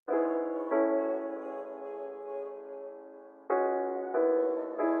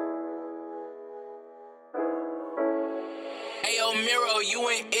Miro, you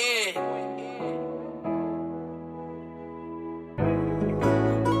ain't in.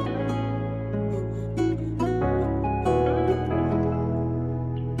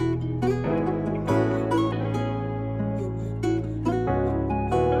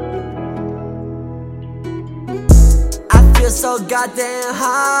 I feel so goddamn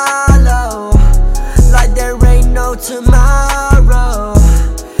hollow, like there ain't no tomorrow.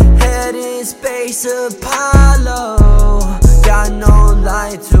 Head in space, Apollo, got no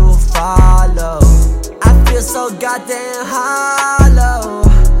light to follow. I feel so goddamn hollow,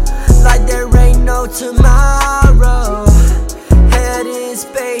 like there ain't no tomorrow. Head in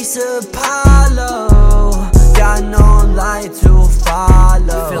space, Apollo, got no light to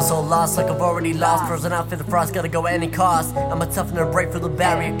follow. Feel so lost, like I've already lost. Frozen out for the frost, gotta go at any cost. I'm a toughener, break through the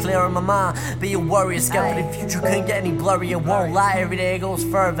barrier, clear in my mind. Be a warrior, scout for the future, couldn't get any blurry. It won't lie, every day it goes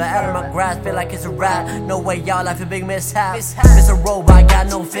further. Out of my grasp, feel like it's a rat. No way, y'all, life a big mishap. It's a robot, got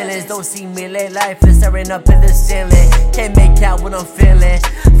no feelings. Don't see me late lifeless, staring up at the ceiling. Can't make out what I'm feeling.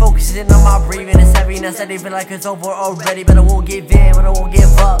 Focusing on my breathing, it's heaviness. I feel like it's over already, but I won't give in, but I won't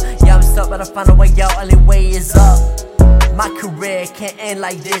give up. Yeah, I'm stuck, but I find a way out, only way is up. My career can't end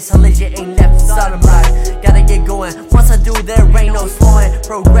like this, unless you ain't left inside of life. Gotta get going, once I do there ain't no slowing.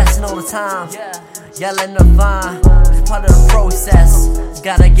 Progressing all the time, yelling to find, it's part of the process.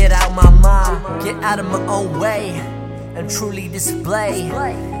 Gotta get out my mind, get out of my own way, and truly display,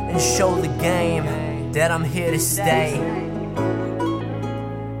 and show the game that I'm here to stay.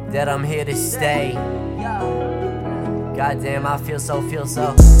 That I'm here to stay. Goddamn, I feel so.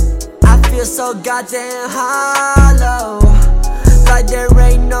 I feel so goddamn hollow, like there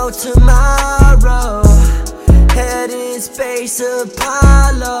ain't no tomorrow. Head in space,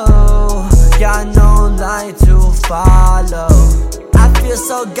 Apollo, got no light to follow. I feel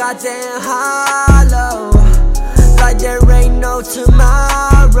so goddamn hollow, like there ain't no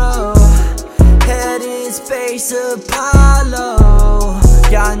tomorrow. Head in space, Apollo,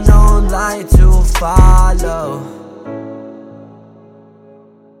 got no light to follow.